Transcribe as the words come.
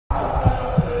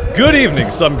Good evening,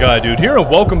 SomeGuyDude here, and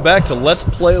welcome back to Let's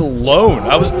Play Alone.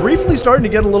 I was briefly starting to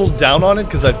get a little down on it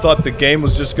because I thought the game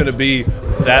was just going to be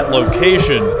that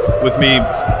location with me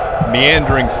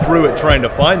meandering through it trying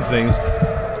to find things.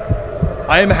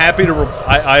 I am happy to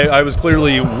I was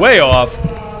clearly way off,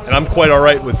 and I'm quite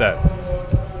alright with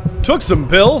that. Took some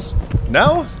pills,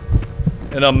 now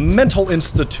in a mental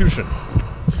institution.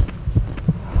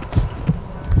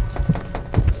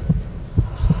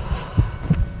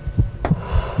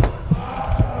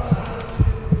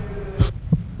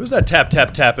 Who's that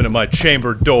tapping at my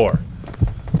chamber door?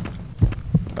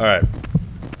 Alright.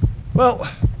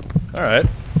 Well, alright.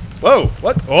 Whoa,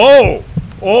 what? Oh!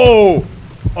 Oh!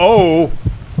 Oh!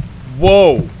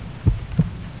 Whoa!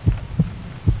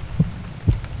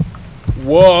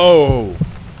 Whoa!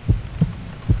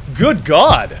 Good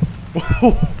God!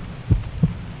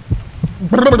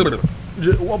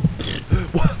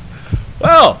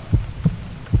 Well,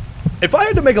 if I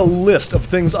had to make a list of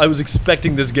things I was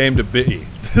expecting this game to be,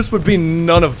 this would be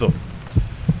none of them.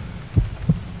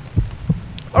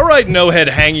 Alright, no-head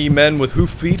hangy men with hoof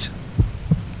feet.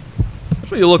 That's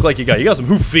what you look like you got. You got some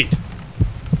hoof feet.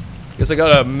 Guess I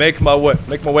gotta make my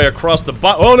way across the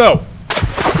oh no!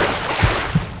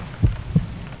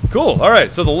 Cool,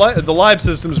 alright, so the live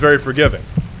system's very forgiving.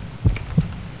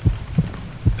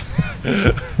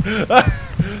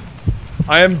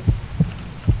 I am...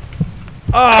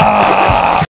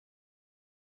 Ah!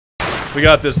 We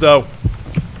got this, though.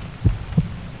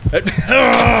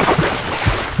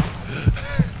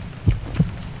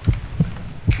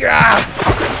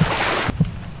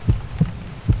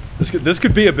 This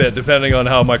could be a bit, depending on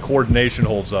how my coordination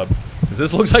holds up. Because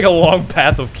this looks like a long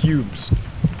path of cubes.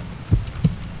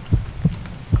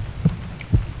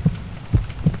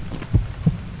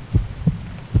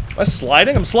 Am I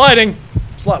sliding? I'm sliding!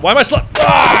 Why am I sliding?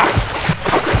 Ah!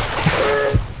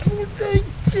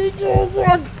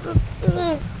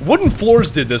 Wooden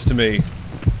floors did this to me.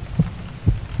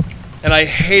 And I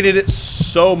hated it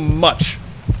so much.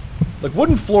 Like,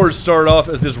 Wooden Floors started off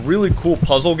as this really cool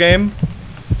puzzle game.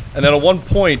 And then at one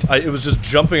point, it was just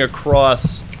jumping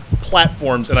across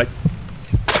platforms and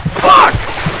fuck!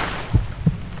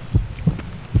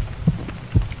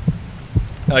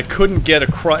 And I couldn't get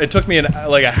across. It took me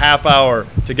like a half hour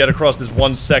to get across this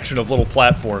one section of little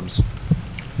platforms.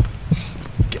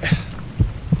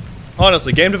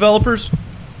 Honestly, game developers,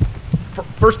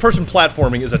 first-person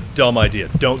platforming is a dumb idea.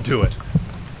 Don't do it.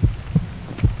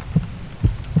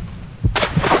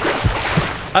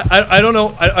 I don't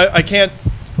know. I can't.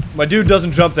 My dude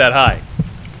doesn't jump that high.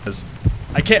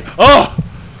 I can't. Oh!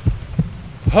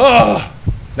 Oh!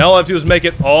 Now all I have to do is make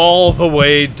it all the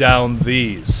way down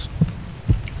these.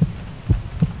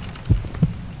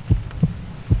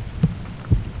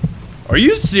 Are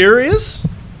you serious?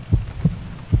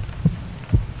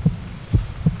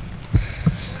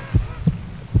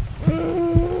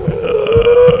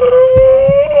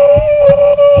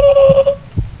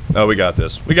 Oh, we got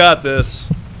this. We got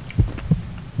this.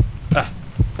 Ah.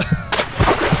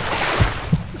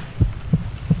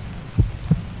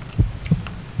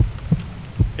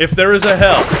 If there is a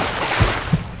hell,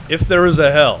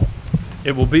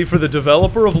 it will be for the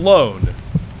developer of Lone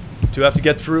to have to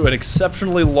get through an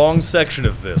exceptionally long section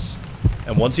of this.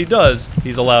 And once he does,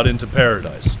 he's allowed into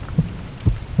paradise.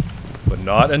 But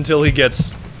not until he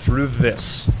gets through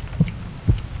this.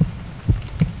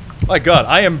 My God,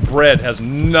 I Am Bread has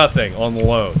nothing on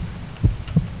Lone.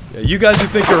 Yeah, you guys who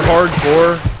think you're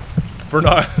hardcore for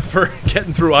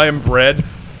getting through I Am Bread,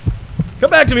 come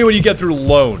back to me when you get through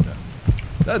Lone.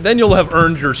 Then you'll have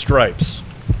earned your stripes.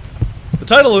 The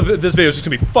title of this video is just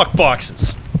gonna be Fuck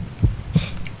Boxes.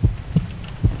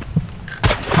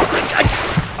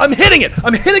 I'm hitting it!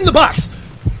 I'm hitting the box!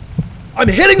 I'm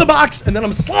hitting the box, and then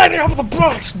I'm sliding off the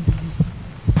box!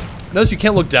 Notice you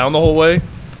can't look down the whole way.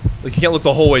 Like, you can't look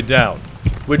the whole way down,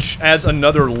 which adds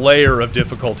another layer of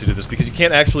difficulty to this, because you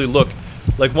can't actually look.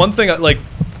 Like, one thing in an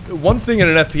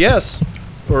FPS,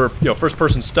 or, you know,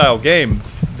 first-person style game,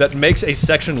 that makes a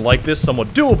section like this somewhat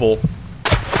doable,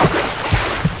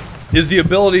 is the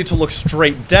ability to look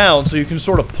straight down, so you can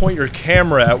sort of point your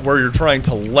camera at where you're trying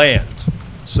to land.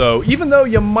 So, even though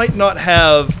you might not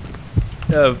have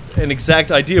an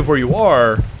exact idea of where you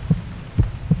are,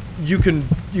 you can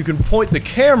point the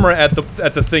camera at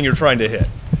the thing you're trying to hit.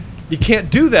 You can't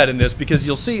do that in this because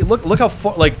you'll see. Look how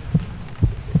far. Like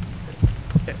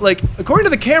according to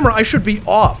the camera, I should be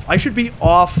off. I should be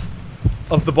off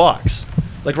of the box.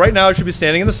 Like right now, I should be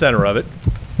standing in the center of it,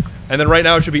 and then right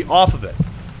now I should be off of it.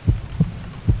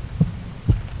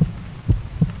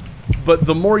 But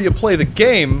the more you play the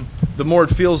game, the more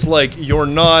it feels like you're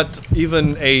not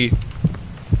even a...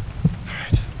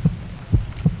 Alright.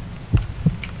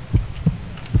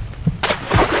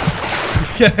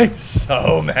 getting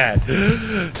so mad.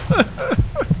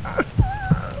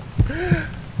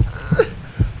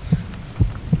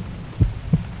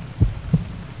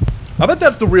 I bet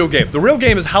that's the real game. The real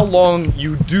game is how long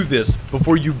you do this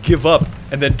before you give up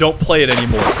and then don't play it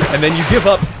anymore. And then you give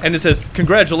up and it says,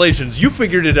 congratulations, you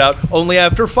figured it out only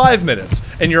after 5 minutes.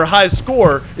 And your high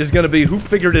score is going to be who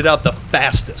figured it out the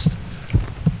fastest.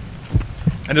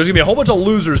 And there's going to be a whole bunch of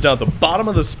losers down at the bottom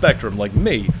of the spectrum, like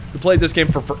me, who played this game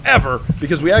for forever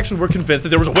because we actually were convinced that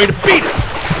there was a way to beat it.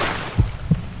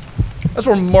 That's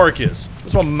where Mark is.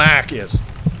 That's where Mac is.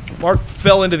 Mark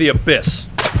fell into the abyss.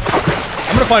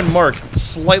 I'm gonna find Mark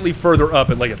slightly further up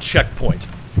at like a checkpoint.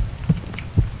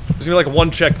 There's gonna be like one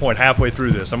checkpoint halfway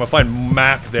through this. I'm gonna find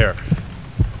Mac there.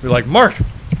 Be like, Mark,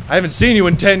 I haven't seen you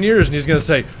in 10 years, and he's gonna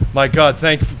say, my God,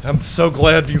 I'm so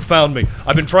glad you found me.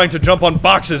 I've been trying to jump on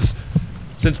boxes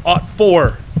since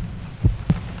 '04.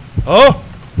 Oh!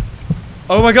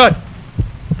 Oh my God!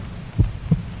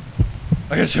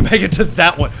 I gotta make it to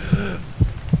that one.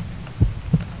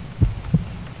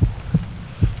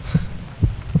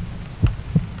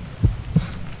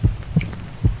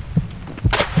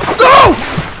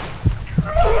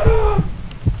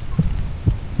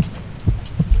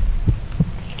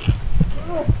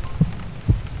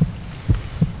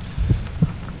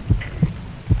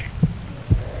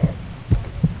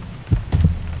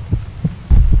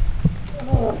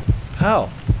 How?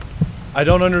 I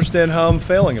don't understand how I'm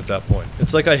failing at that point.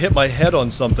 It's like I hit my head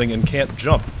on something and can't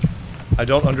jump. I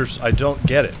don't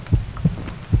get it.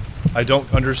 I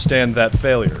don't understand that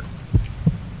failure.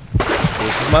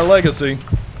 This is my legacy.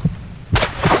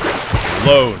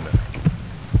 Lone.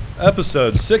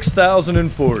 Episode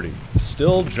 6040.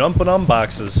 Still jumping on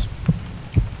boxes.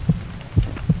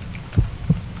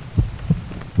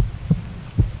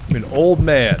 I'm an old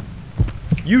man.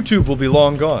 YouTube will be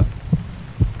long gone.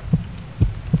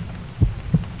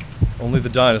 Only the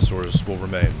dinosaurs will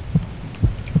remain.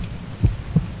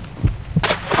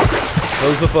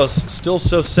 Those of us still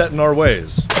so set in our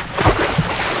ways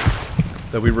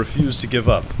that we refuse to give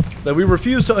up. That we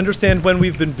refuse to understand when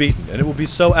we've been beaten, and it will be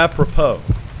so apropos.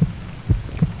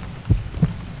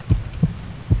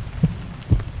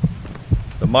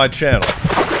 That my channel,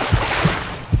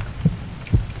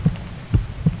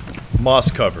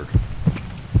 moss-covered,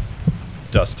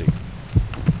 dusty,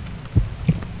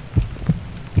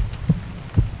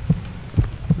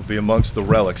 be amongst the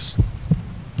relics,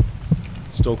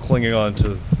 still clinging on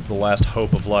to the last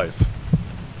hope of life.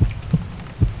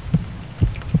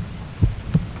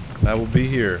 I will be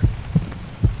here,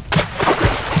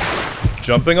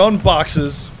 jumping on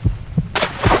boxes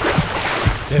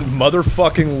in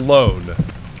motherfucking Lone.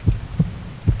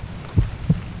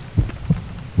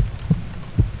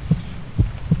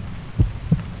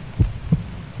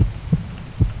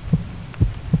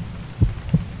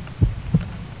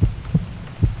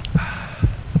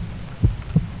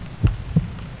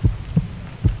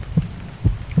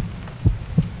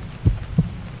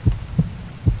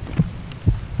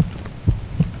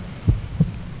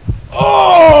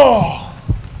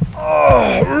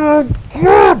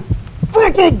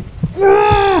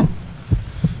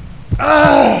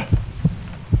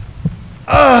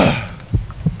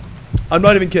 I'm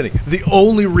not even kidding. The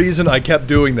only reason I kept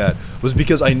doing that was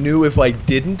because I knew if I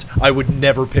didn't, I would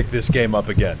never pick this game up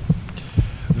again.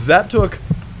 That took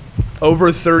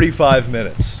over 35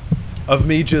 minutes of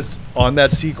me just on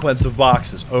that sequence of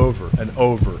boxes over and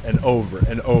over and over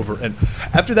and over. And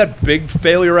after that big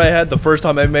failure I had the first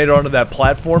time I made it onto that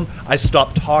platform, I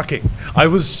stopped talking. I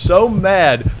was so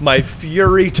mad, my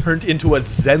fury turned into a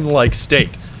zen-like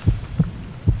state.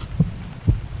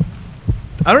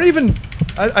 I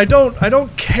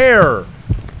don't care.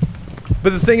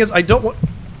 But the thing is, I don't want...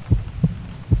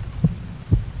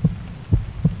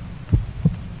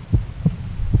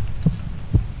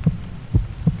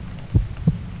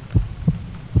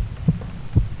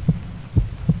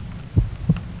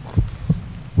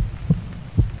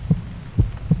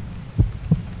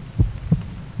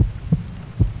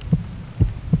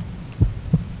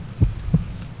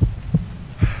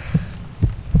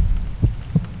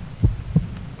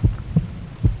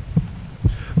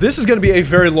 This is going to be a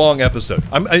very long episode.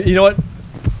 You know what?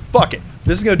 Fuck it.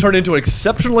 This is going to turn into an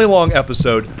exceptionally long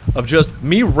episode of just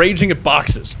me raging at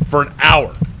boxes for an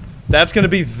hour. That's going to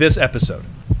be this episode.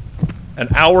 An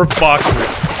hour of box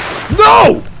rage.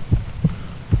 No!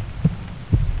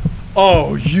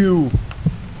 Oh,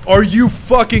 are you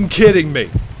fucking kidding me?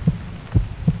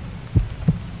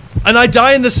 And I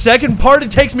die in the second part? It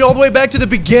takes me all the way back to the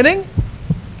beginning?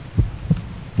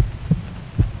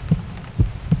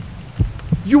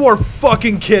 You are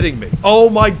fucking kidding me. Oh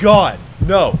my God.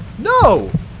 No. No.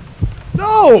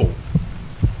 No!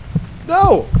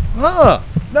 No!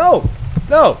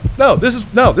 No! This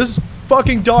is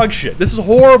fucking dog shit. This is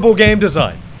horrible game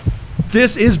design.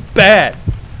 This is bad.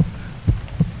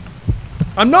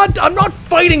 I'm not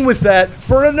fighting with that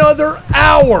for another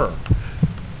hour.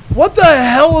 What the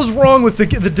hell is wrong with the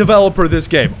developer of this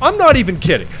game? I'm not even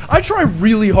kidding. I try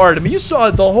really hard. I mean, you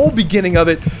saw the whole beginning of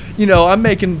it. You know, I'm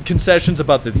making concessions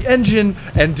about the engine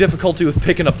and difficulty with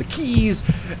picking up the keys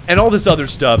and all this other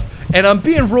stuff. And I'm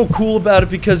being real cool about it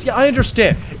because, yeah, I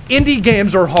understand. Indie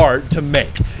games are hard to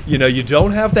make. You know, you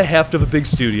don't have the heft of a big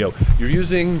studio. You're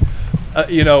using,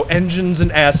 you know, engines and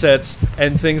assets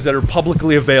and things that are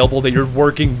publicly available that you're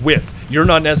working with. You're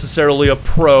not necessarily a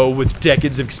pro with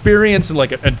decades of experience and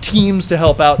like and teams to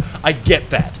help out. I get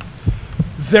that.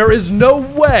 There is no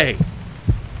way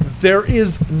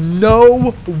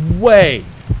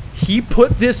he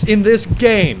put this in this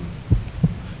game,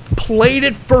 played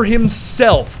it for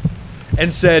himself,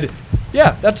 and said,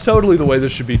 yeah, that's totally the way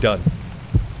this should be done.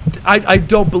 I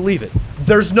don't believe it.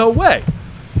 There's no way.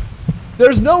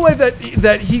 There's no way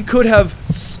that he could have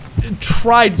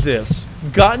tried this,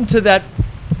 gotten to that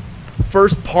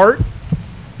first part,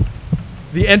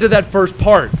 the end of that first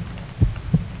part,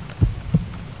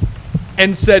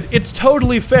 and said, it's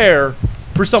totally fair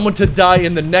for someone to die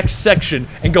in the next section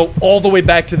and go all the way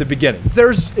back to the beginning.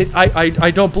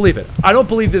 I don't believe it. I don't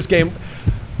believe this game.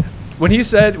 When he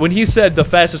said the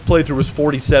fastest playthrough was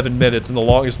 47 minutes and the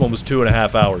longest one was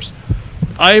 2.5 hours,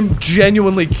 I'm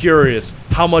genuinely curious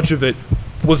how much of it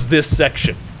was this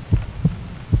section.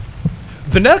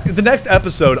 The next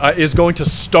episode is going to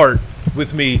start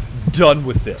with me done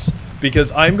with this,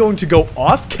 because I'm going to go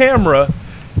off camera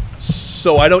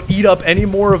so I don't eat up any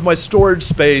more of my storage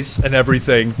space and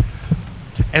everything,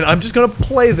 and I'm just gonna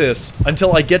play this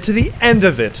until I get to the end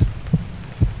of it,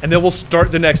 and then we'll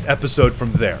start the next episode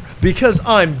from there, because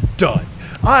I'm done.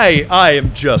 I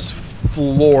am just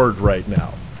floored right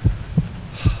now.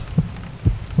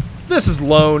 This is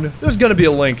Lone. There's gonna be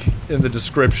a link in the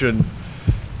description.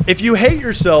 If you hate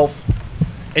yourself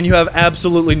and you have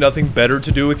absolutely nothing better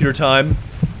to do with your time,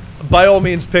 by all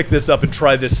means pick this up and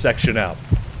try this section out.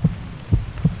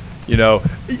 You know,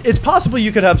 it's possible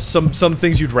you could have some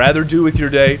things you'd rather do with your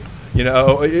day. You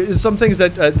know, some things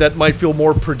that might feel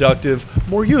more productive,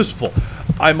 more useful.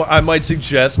 I might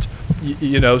suggest,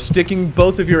 you know, sticking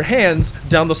both of your hands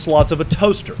down the slots of a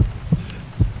toaster.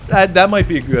 That might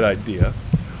be a good idea.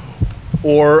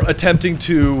 Or attempting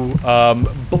to,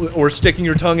 or sticking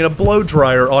your tongue in a blow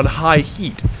dryer on high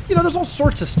heat. You know, there's all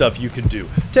sorts of stuff you can do.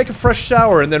 Take a fresh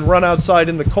shower and then run outside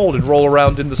in the cold and roll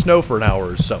around in the snow for an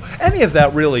hour or so. Any of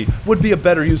that really would be a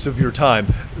better use of your time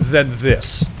than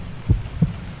this.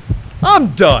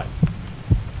 I'm done.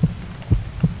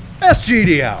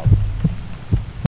 SGD out.